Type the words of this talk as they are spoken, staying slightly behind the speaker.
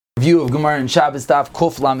View of Gemara and Shabbos Daf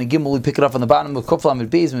Kuf Lamed Gimel. We pick it up on the bottom of Kuf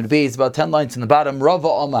Lamed Beis. Beis about 10 lines in the bottom. Rava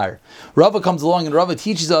Omar. Rava comes along and Rava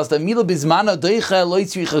teaches us that Mila Bizmana Deicha Lo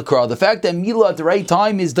Tzricha Kra. The fact that Mila at the right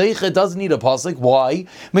time is Deicha doesn't need a pasuk. Why?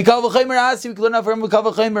 Mikav V'Chaymer Asi. We can learn out from Mikav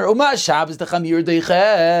V'Chaymer. Uma Shabbos the Chamir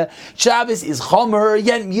Deicha. Shabbos is Chomer.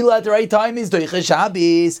 Yet Mila at the right time is Deicha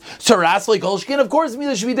Shabbos. Saras like Olshkin. Of course,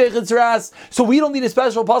 Mila should be Deicha Saras. So we don't need a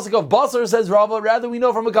special pasuk of Basar, says Rava. Rather, we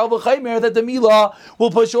know from Mikav V'Chaymer that the Mila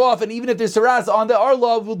will push off, and even if there's saras on the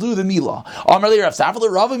arla, we'll do the mila. Amar Rav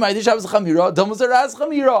Safra Rav Ma'id Shabbos Chamira. Dam saras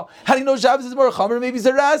Chamira. How do you know Shabbos is more Chamira? Maybe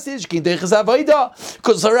saras is Kin Deichas Avoda.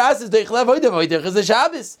 Because saras is Deichas Avoda. Avoda is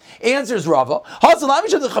Shabbos. Answers Rava. Hasalam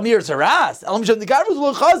Misham the Chamira saras. Elam Misham the Gavros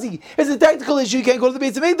Lo Chazi. It's a technical issue. You can't go to the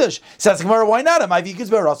Beis Hamikdash. Says Gemara, why not? My view is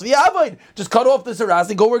better. Also, just cut off the saras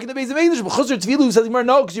and go work in the Beis Hamikdash. Mechusar Tefillah. Says Gemara,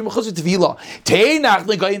 no, because you're Mechusar Tefillah. Teinach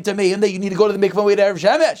Legoyim Tameim that you need to go to the mikvah way to Erev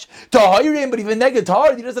Shemesh. Tahirim, but even negative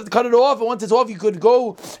hard, you just have to cut it off. And once it's off, you could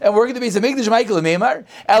go and work in the Beis Hamikdash. Michael Meimar,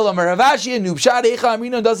 Elamar Ravashi, and Nubshad Echa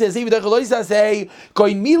Amrina does say Dechaloisa say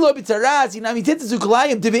Koin Mila b'Tzaras. Inami Titzu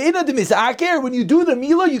Kalayim Teveina de Misaker. When you do the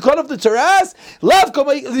Mila, you cut off the Tzaras. Lav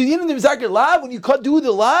Kamay the Ina de Misaker Lav. When you do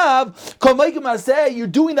the Lav, Kamayim Asay. You're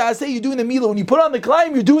doing the Asay. You're doing the Mila. When you put on the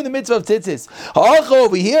Kalayim, you're doing the mitzvah of Tzitzis. Also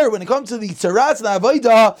over here, when it comes to the Tzaras and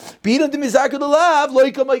Avodah, Beina de Misaker the Lav, Lo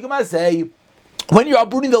Kamayim Asay. When you're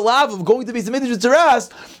uprooting the lav of going to the Beis Hamikdash with Tzaras,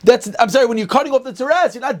 when you're cutting off the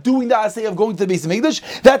Tzaras, you're not doing the asay of going to the Beis Hamikdash.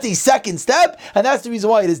 That's a second step, and that's the reason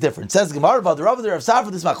why it is different. Says Gemara about the Rav, the Rav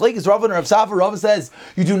Safra, this machlekes Rav and Rav Safra. Rav says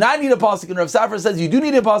you do not need a pasuk, and Rav Safra says you do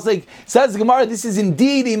need a pasuk. Says Gemara, this is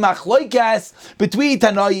indeed a machlekes between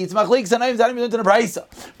Tanai. It's machlekes Tanai and Tanai and Brayso.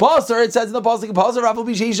 Pasur, it says in the pasuk, Pasur Rav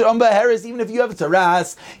B'Sheish Amba Harris. Even if you have a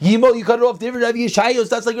Tzaras, Yimo, you cut it off. Different Rav Yeshayos.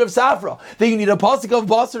 That's like Rav Safra. Then you need a pasuk of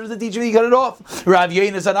Pasur to teach you you cut it off. Rav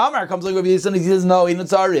Yenis and Amar comes like Rav Yenis and he says, no, you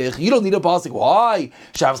don't need a pasuk. Why?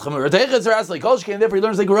 Shabbos Chamir Deichas Tzaras like Kolshkin. Therefore, he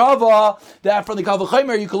learns like Rava that from the Kav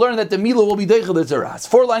Chaimer you can learn that the Mila will be Deichas the Tzaras.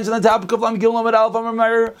 4 lines on the top of Lam Gilom at Alpha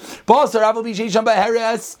Mamar. Pastor Rav B'Sheish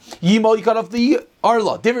Heres Yimo. You cut off the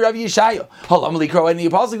Arla. Different Rav Yeshaya. Halam Likro and the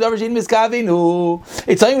pasuk Darshin Miskavinu.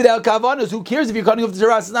 It's saying without kavanas. Who cares if you're cutting off the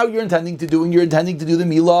Tzaras? Now you're intending to do the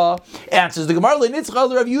Mila. Answers the Gemara.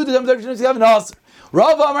 Nitzchal Rav Yehuda Darshin Miskavinu.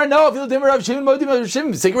 Rav Amar, no, if you'll dimmer Rav Shimon, Modim Rav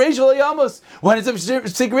Shimon, Sigration Layamos. When it's a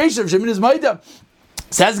Sigration, Rav Shimon is Maida.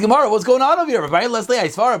 Says Gemara, what's going on over here? Abai Leslie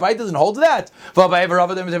Aisfar, Abai doesn't hold to that. Abai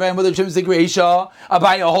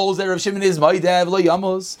holds that Rav Shimon is Maidev Lo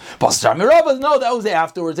Yamos. No, that was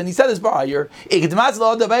afterwards, and he said this prior. There's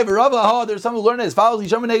some who learn it as follows.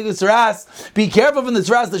 Be careful from the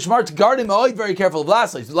Tzaras, the Shmar to guard him. Very careful of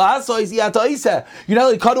Lasois. You're not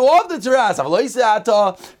allowed to cut off the Tzaras.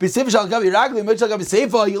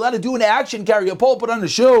 You're allowed to do an action, carry a pole, put on a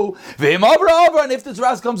shoe. And if the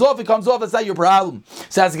Tzaras comes off, it comes off. That's not your problem.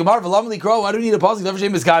 Says Gemara, "V'lamli Kro. Why do you need a pasuk? Davar Shein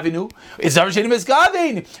Miskavinu. It's Davar Shein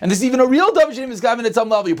Miskavin, and this is even a real Davar Shein Miskavin at some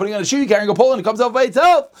level. You're putting on a shoe, you're carrying a pole, and it comes off by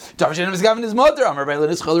itself. Davar Shein Miskavin is mother. Amar Beilan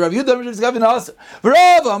is Chol Rav Yud. Davar Shein Miskavin also.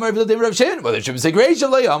 V'Rav Amar Beilan Rav Shein. Whether Shem Segreisha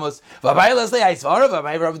Le'Yamos. V'Abai Leslie Aisvara.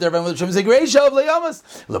 V'Abai Rav Dervan with Shem Segreisha Le'Yamos.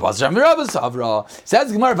 Lebas Shem Rav Savra.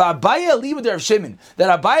 Says Gemara, V'Abai Li with Rav Shimon. That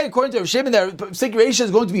Abai, according to Rav Shimon, that Segreisha is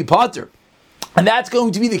going to be potter. And that's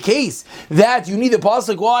going to be the case that you need the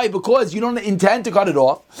pasuk. Why? Because you don't intend to cut it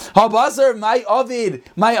off. Habasar my avid,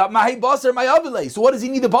 my basar my avidle. So what does he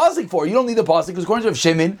need the pasuk for? You don't need the pasuk because according to Rav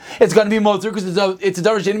Shimon, it's going to be motor because it's a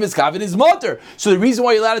davar shein miskavin is motor. So the reason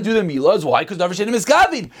why you're allowed to do the milah is why? Because davar shein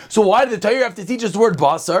miskavin. So why did the Torah have to teach us the word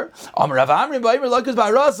basar? Amar Rav Amrim ba'imar lakas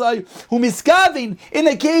ba'arasai who miskavin in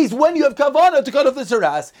the case when you have kavana to cut off the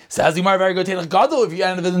saras. Says Gemara very good. Take gadol if you're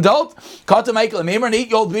an adult. Cut to Michael, a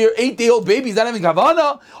 8-day-old baby. Not having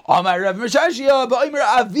kavana. Amar Rav Meshashia, ba'imar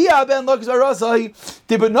avia ben lakas ba'arasai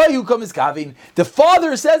tibanayu kamis kavin. The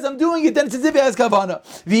father says I'm doing it, then it's as if he has kavana.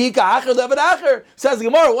 V'ika acher levad acher. Says the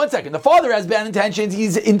Gemara. 1 second. The father has bad intentions.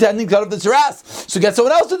 He's intending to cut off the tzaras. So get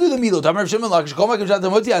someone else to do the milah. Amar Rav Shimon lakish kol makim shat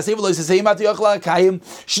tamoti asay v'lo yisasay matu yachla kayim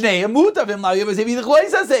shnei mutavim la yavasay v'idich lo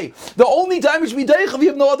yisasay. The only time it should be deichav if you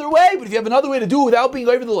have no other way. But if you have another way to do it without being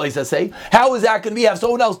over the lo yisasay, how is that going to be? Have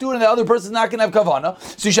someone else do it and the other person's not going to have kavana.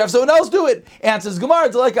 So you should have someone else do it. Answers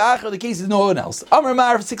Gemara, to like acher, the case is no one else. Amar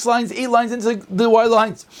Mar, 6 lines, 8 lines into the Y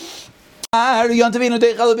lines. Yontif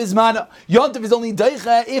is only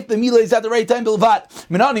deicha if the mila is at the right time. Bilvat.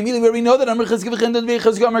 Minani mila where we know that Amr Chizkiv Chindan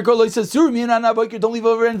Vechazkar Markolo says Sur me and Biker don't leave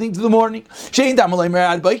over anything to the morning. Shane Damalay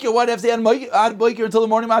Ad Biker. What if they add Biker until the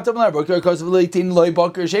morning? Matam Biker because of Leitin Loy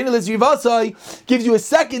Biker. Shane Lis Rivasai gives you a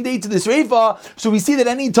second day to this Reifa. So we see that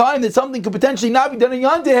any time that something could potentially not be done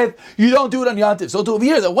on Yontif, you don't do it on Yontif. So to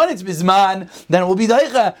hear that when it's Bisman, then it will be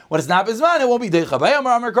deicha. When it's not Bisman, it won't be deicha.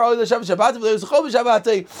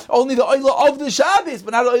 Only the oil of the Shabbos,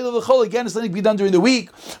 but not the oil of the Chol. Again, it's something to be done during the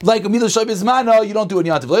week. Like a Milah Shabbos Mana, you don't do it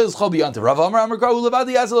in Yantiv. Leil Chol be Yantiv. Rav Amar Amar Kar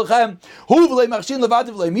Ulevadi Yaselchem. Hu v'lei Machshin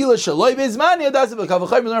Levadi v'lei Milah Shaloi Bezmani Adasim v'Kav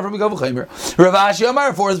Chaymer. Learn from Kav Chaymer. Rav Ashi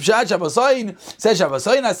Amar for Pshat Shabbasayin says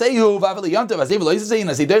Shabbasayin Asehu v'Avelei Yantiv Asei v'Lois Asein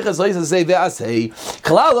Asei Deiches Lois Asei ve'Asei.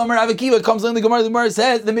 Klal Amar Rav Akiva comes in the Gemara. The Gemara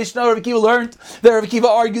says the Mishnah Rav Akiva learned that Rav Akiva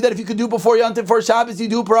argued that if you could do before Yantiv for Shabbos, you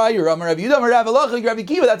do prior. Amar Rav Yudah Amar Rav Alach Rav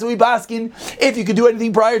Akiva. That's what we baskin. If you could do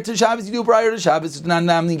anything prior to Shabbos, you do prior to Shabbos.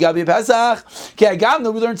 Namni Gabi Pesach. We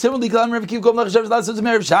learned similarly. Kalam Rav Akiva Kom Lach Shabbos Lasos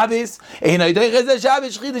Merev Shabbos. Einay Deiches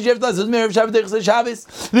Shabbos Shchita Shabbos Lasos Merev Shabbos Deiches Shabbos.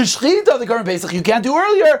 The Shchita of the current Pesach you can't do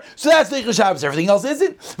earlier, so that's Deiches Shabbos. Everything else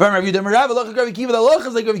isn't. Rav Yudah Rav Alach Rav Akiva. The Alach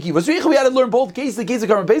is like Rav Akiva. So we had to learn both cases: the case of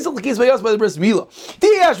current Pesach, the case by us by the bris Milah.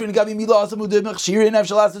 Diashvin Gabi Milah also Mudah Mechshirin Ev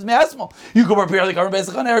Shalasos Measmo. You can prepare the current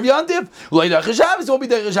Pesach on Erev Yontif. Ulay Deiches Shabbos won't be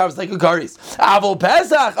Deiches Shabbos like a Karis. Avol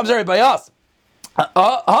Pesach. I'm sorry, by us.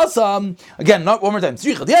 Again, not one more time.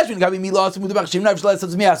 You could do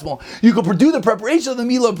the preparation of the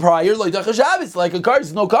Milah prior, like a Shabbos, like a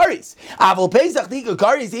Karis, no Karis. Aval Pesach, the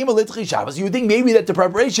Karis, Shabbos. You would think maybe that the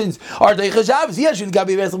preparations are the Shabbos. Yes, you can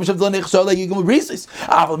be Vesel like you can brises.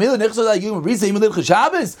 Aval Milah Nechso like you can brises,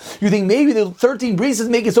 Shabbos. You think maybe the 13 brises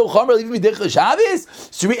make it so chomer, even with Shabbos?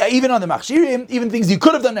 Even on the Machshirim, even things you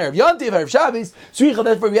could have done there, Yontif, Erev Shabbos.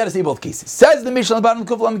 That's where we had to say both cases. Says the Mishnah about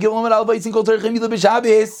Kuflam Gilom and Albayt Kol Terchim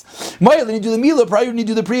B'Shabbos. Then you do the Milah prior, and you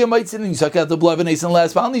do the Priya Mitzvah, and you suck out the blood of an ace and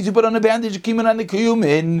last. Finally, you put on a bandage, a cumin on the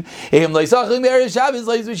cumin. If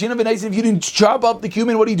you didn't chop up the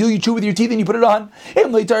cumin, what do? You chew with your teeth and you put it on. If you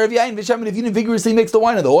didn't vigorously mix the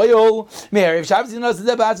wine and the oil, then you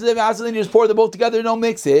just pour them both together and don't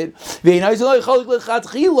mix it. You're not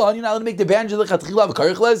allowed to make the bandage of the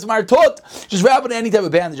just wrap it in any type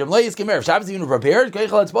of bandage. If Shabbos even prepared,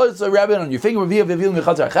 so wrap it on your finger.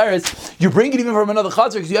 You bring it even from another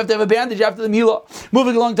chatzar because you have to have a bandage after the Milah.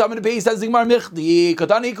 Moving along, Tam in the base says the Gemara Michdi.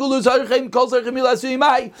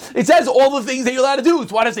 It says all the things that you're allowed to do.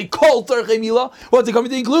 So why does it say kol tzarchei Milah? What's it coming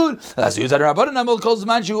to include?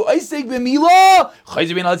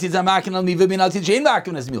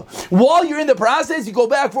 While you're in the process, you go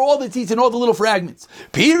back for all the teeth and all the little fragments.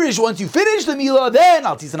 Pirish, once you finish the Milah, then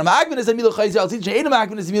I'll teach an Amagmanis and Milah Chayzer. I'll teach an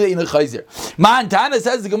Amagmanis and Milah Chayzer. Man Tana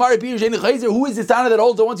says the Gemara Pirish and Chayzer. Who is this Tana that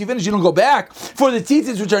holds that once you finish, you don't go back for the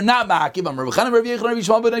tzitzis which are not ma'akim?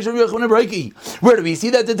 Where do we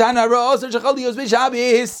see that the Tana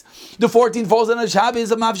the 14 falls on a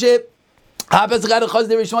Shabbos of Mavsheh? You cut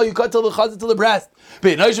till the chazit till the breast.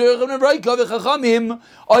 You do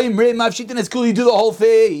the whole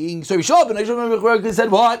thing. So Rishon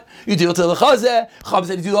said what? You do it till the chazit. Chav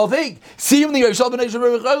said you do the whole thing. Seemingly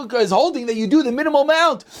Rishon is holding that you do the minimal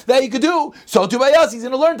amount that you could do. So to by us, he's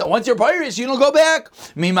going to learn that once you're pirish, you don't go back.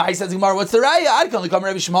 Mimai says Gemara, what's the raya?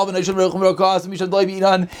 There's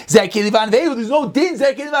no din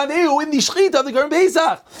Zekil Van Veu in the shchita of the current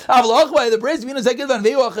Pesach. The breast Zekil Van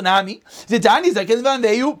Veu Achanami. Tani Zekil Van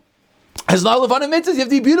Veu. As not lefan of mitzvahs, you have to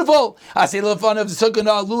be beautiful. I say lefan of sukkah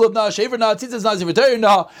na, lulav na, shaver na, tzitzas na, zivater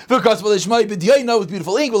na, v'kas v'lishmai b'diyay na, with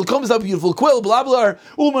beautiful ink, v'l'kom a beautiful quill, blah blah,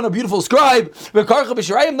 uman a beautiful scribe, v'karcha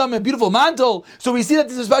b'shirayim na, a beautiful mantle. So we see that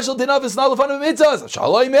there's a special din of it's not lefan of mitzvahs.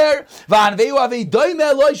 Shaloi mer, v'anveu avei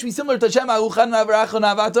doime loy, should be similar to Hashem, ha'uchan na'vrachon,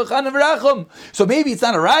 ha'vatochan na'vrachon. So maybe it's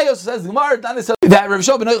not a raya, so says the Gemara, that Rav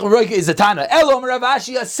Shua ben Yochanan is a Tana. Elom Rav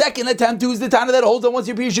Ashi, a second attempt to is the Tana that holds that once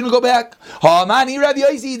you're pirish, you don't go back. Ha'mani Rav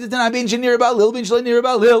Yosi, the Tana bin near about Lil, bin near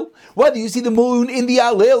about Lil. Whether you see the moon in the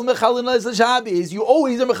Alil, Mechalin Les Shabbos, you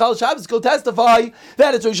always are Mechal Shabbos, go testify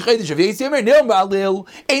that it's Rosh Chodesh. Rav Yosi Omer near about Lil,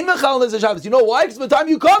 ain't Mechalin Les Shabbos. You know why? Because by the time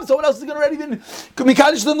you come, someone else is going to already been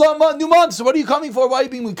Mikdash the new month. So what are you coming for? Why are you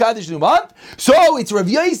being Mikdash new month? So it's Rav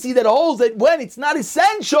Yosi that holds that when it's not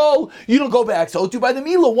essential, you don't go back. So to by the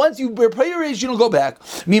Milah, once you prepare is, you don't go back.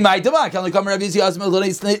 There's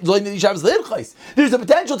a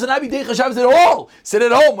potential to not be Deicha Shabbos at all. Sit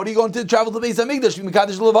at home. What are you going to to travel to the Beis Hamikdash to be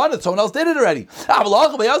Mekadesh Levana. Someone else did it already.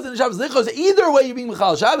 Either way, you're being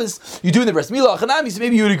Mechal Shabbos. You're doing the bris milah chanami, so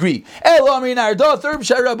maybe you would agree. Third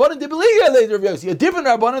a different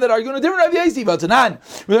Rabbanan that argue on a different Rabbi Yossi. But Tanan,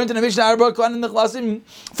 we learned in the Mishnah Arba Kohanim Nechlasim,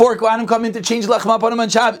 4 Kohanim come in to change Lachma Panim on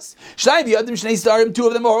Shabbos. Shnai biyadim Shnei Starim, 2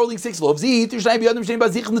 of them are holding 6 loaves each. Shnai biyadim Shnei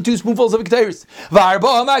Bazichim, the 2 spoonfuls of Ketores.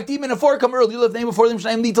 V'arba Makdim, and a 4 come early. You left name before them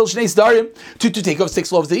Shnei Litel Shnei Starim, to take off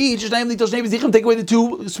 6 loaves each. Shnei Litel Shnei Bazichim, take away the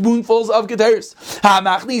 2 spoonfuls of Ketores. Ha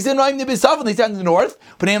Machnis and Noim the Bisaf, they stand in the north.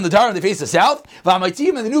 Put name the Tar, they face the south.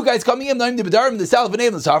 V'Amaitim, and the new guys coming in, Noim the B'darim in the south.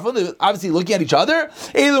 Name the Sarfon, they're obviously looking at each other.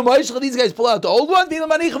 These guys pull out the old ones. These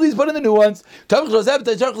put in the new ones. They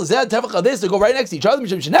go right next to each other.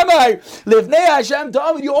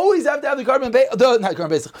 You always have to have the carbon.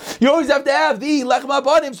 You always have to have the lechma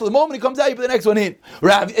banim. So the moment it comes out, you put the next one in.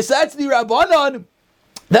 So that's the Rabbanon.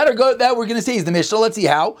 That we're going to say is the Mishnah. Let's see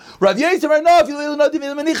how. Rav Yosef right now, even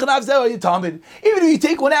if you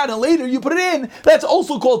take one out and later you put it in, that's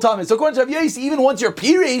also called tamid. So according to Rav Yosef, even once you're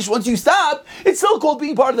pirish, once you stop, it's still called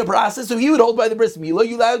being part of the process. So he would hold by the bris milah.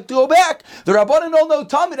 You allowed to go back. The Rabbanan all know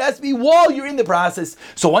tamid has to be while you're in the process.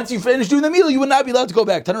 So once you finish doing the milah, you would not be allowed to go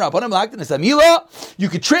back. You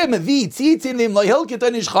could trim a vid. If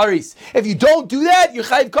you don't do that, you're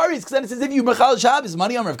chayiv karis, because then it says if you mechal Shabbos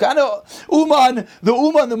money on Rav Kana Uman the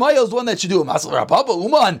Uman. The Mayel is the one that should do it. Masal Rababa,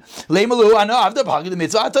 Uman, Leimalu, I know, after Bhagid the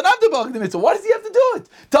Mitzvah, after Bhagid the Mitzvah. Why does he have to do it?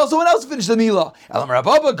 Tell someone else to finish the Milah. Elam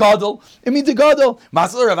Rababa, Gadol. It means a Gadol.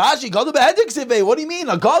 Masal Ravashi, Gadol Behedik Sivei. What do you mean?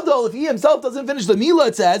 A Gadol, if he himself doesn't finish the Milah,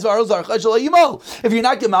 it says, if you're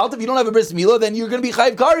not Gemalt, if you don't have a Bris Milah, then you're going to be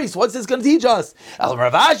Chayiv Karis. What's this going to teach us? Elam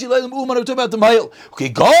Ravashi, Leilam Uman, we're talking about the Mayel. Okay,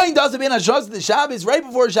 going does it be in Hashras, the Shabbos, right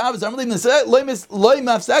before Shabbos. I'm leaving the Loy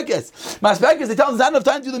Mafsekes. Mafsekes, they tell him there's not enough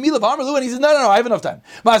time to do the Milah of Amrlu, and he says, no, I have enough time.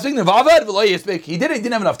 He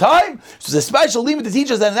didn't have enough time, so it's a special limit to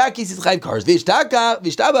teach us that in that case it's chayiv kares.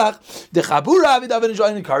 The chabura v'daven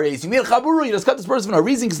enjoying kares. You made a chabura, you just cut this person for no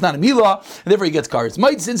reason because it's not a milah, and therefore he gets kares.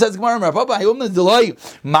 Might sin says Gemara,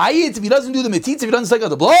 Mayit, if he doesn't do the mitzitz, if he doesn't suck out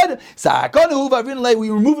the blood, we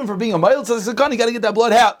remove him from being a mile. So you got to get that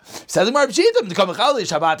blood out. Says Gemara, to come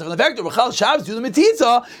Shabbat from the fact that Rechal Shabbos do the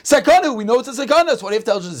mitzitza. Sakanu, we know it's a sakana. So what if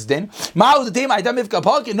tells us this then?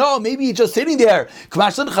 No, maybe he's just sitting there. They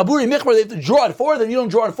have to draw it forward, and you don't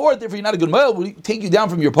draw it forward, therefore you're not a good male, will take you down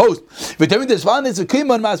from your post. If you tell me this one is a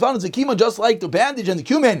kiman, just like the bandage and the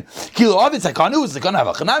cumin. Kilo of it, sakanu, it's going to have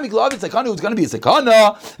a chanami, kilo of it, sakanu, it's going to be a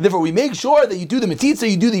sakana. Therefore we make sure that you do the metitza,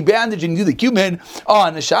 you do the bandage, and you do the cumin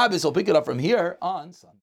on the Shabbos. We'll pick it up from here on Sunday.